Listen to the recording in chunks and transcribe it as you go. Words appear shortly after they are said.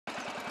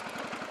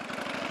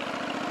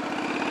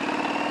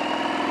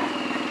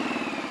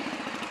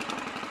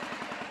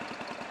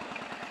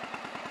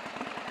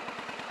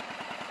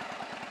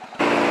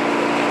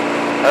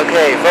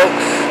Okay,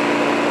 folks,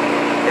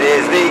 it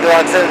is the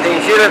Glock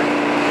 17 shooter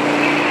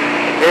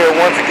here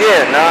once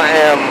again. I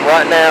am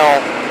right now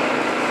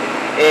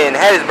in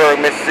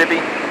Hattisburg,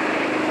 Mississippi.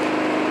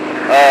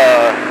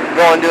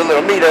 Going to do a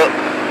little meetup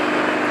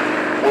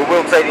with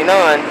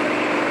Wilks89,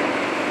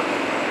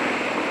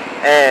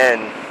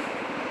 and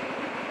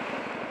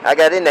I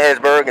got into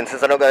Hattisburg, and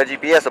since I don't got a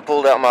GPS, I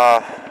pulled out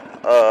my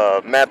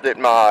map that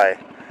my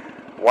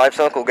wife's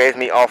uncle gave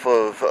me off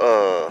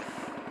of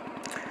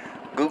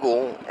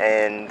Google,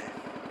 and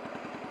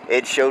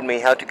it showed me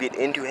how to get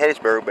into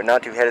Hattisburg, but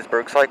not to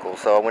Hattisburg Cycle.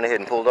 So I went ahead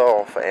and pulled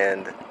off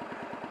and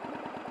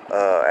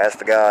asked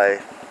the guy,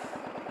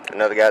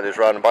 another guy that was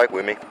riding a bike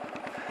with me.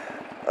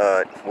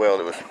 Well,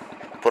 it was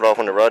put off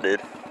when the rod did,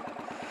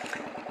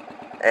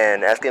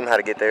 and asked him how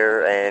to get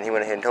there, and he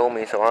went ahead and told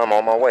me. So I'm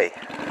on my way.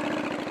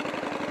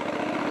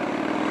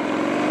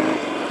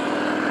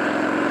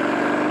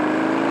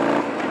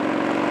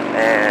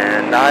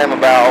 And I am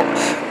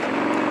about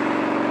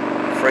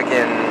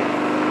freaking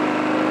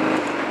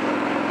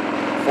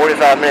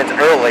 45 minutes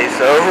early,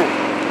 so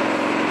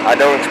I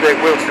don't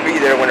expect Wilks to be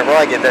there whenever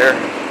I get there.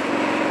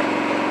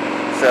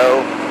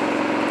 So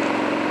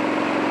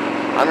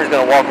I'm just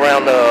gonna walk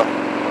around the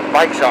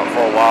bike shop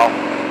for a while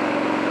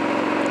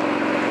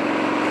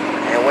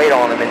and wait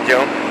on him and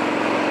jump.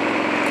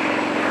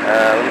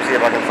 Let me see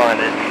if I can find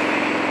it.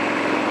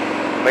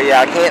 But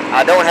yeah,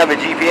 I don't have a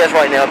GPS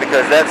right now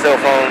because that cell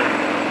phone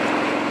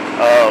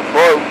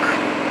broke.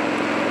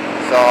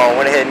 So I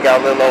went ahead and got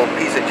a little old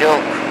piece of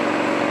junk.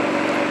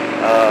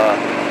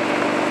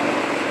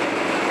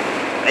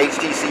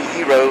 HTC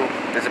Hero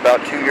is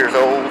about 2 years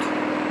old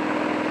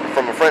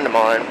from a friend of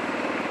mine,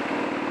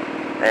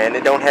 and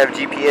it don't have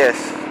GPS.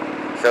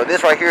 So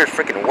this right here is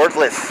freaking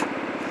worthless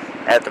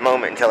at the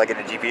moment until I get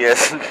a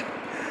GPS,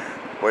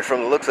 which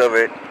from the looks of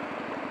it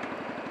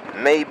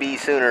may be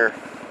sooner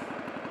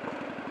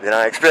than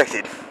I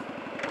expected.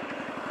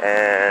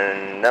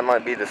 And that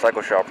might be the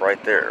cycle shop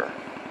right there.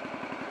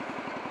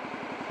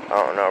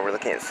 I don't know, I really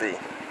can't see,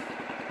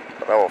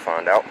 but I will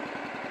find out.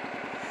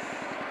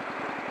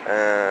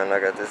 And I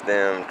got this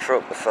damn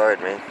truck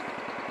beside me.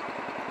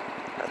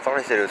 I thought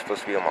he said it was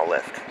supposed to be on my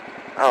left.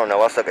 I don't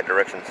know, I suck at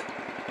directions.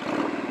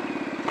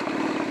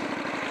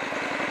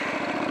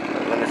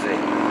 Let me see.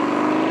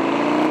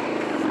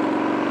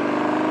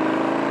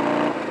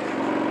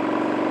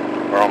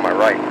 Or on my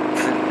right.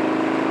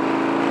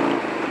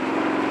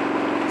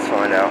 Let's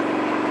find out.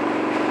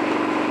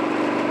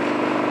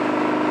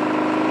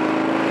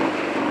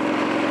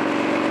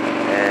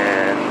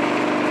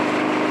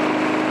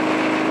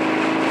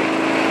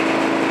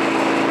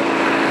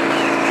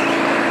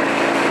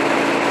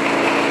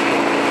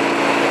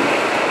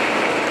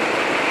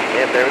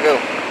 Yep, there we go.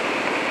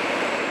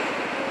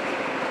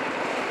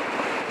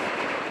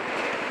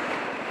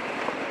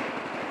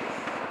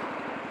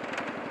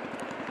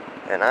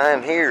 And I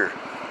am here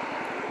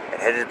at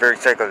Hattisburg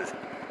Cycle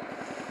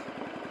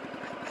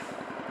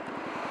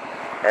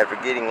after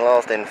getting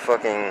lost in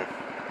fucking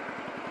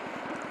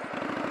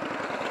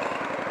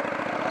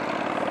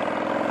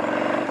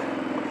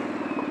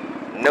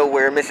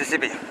nowhere,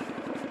 Mississippi.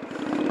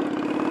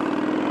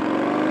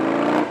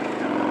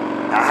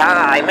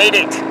 Aha, I made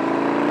it!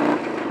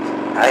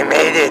 I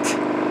made it!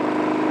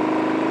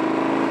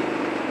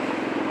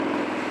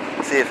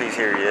 Let's see if he's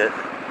here yet.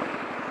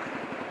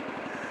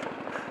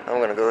 I'm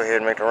gonna go ahead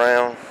and make a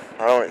round.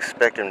 I don't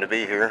expect him to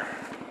be here.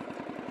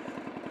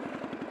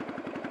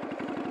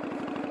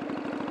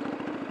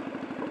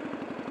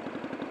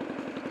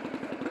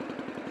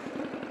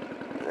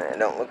 It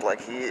don't look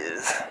like he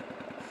is.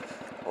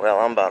 Well,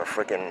 I'm about a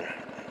freaking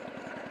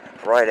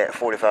right at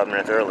 45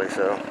 minutes early,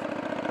 so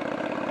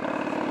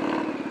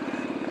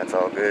that's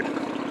all good.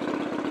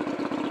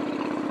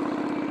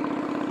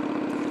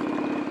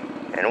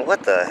 And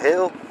what the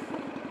hell?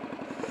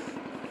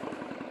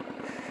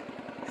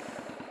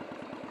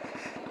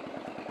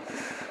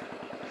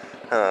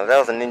 If that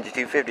was a Ninja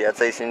 250, I'd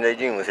say Sunday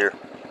June was here.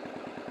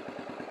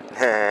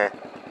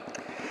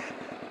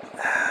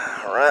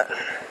 Alright.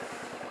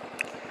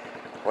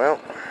 Well,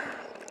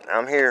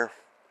 I'm here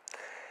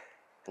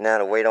now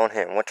to wait on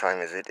him. What time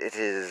is it? It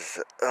is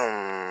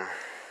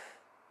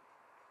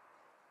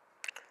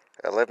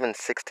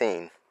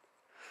 11:16.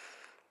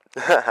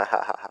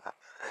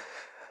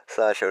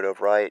 So I showed up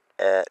right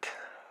at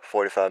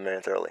 45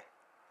 minutes early.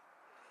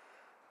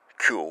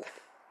 Cool.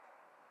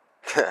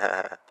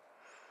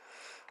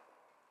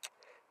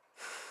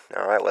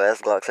 Alright, well,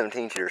 that's Glock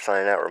 17 shooter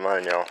signing out,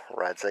 reminding y'all,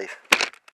 ride safe.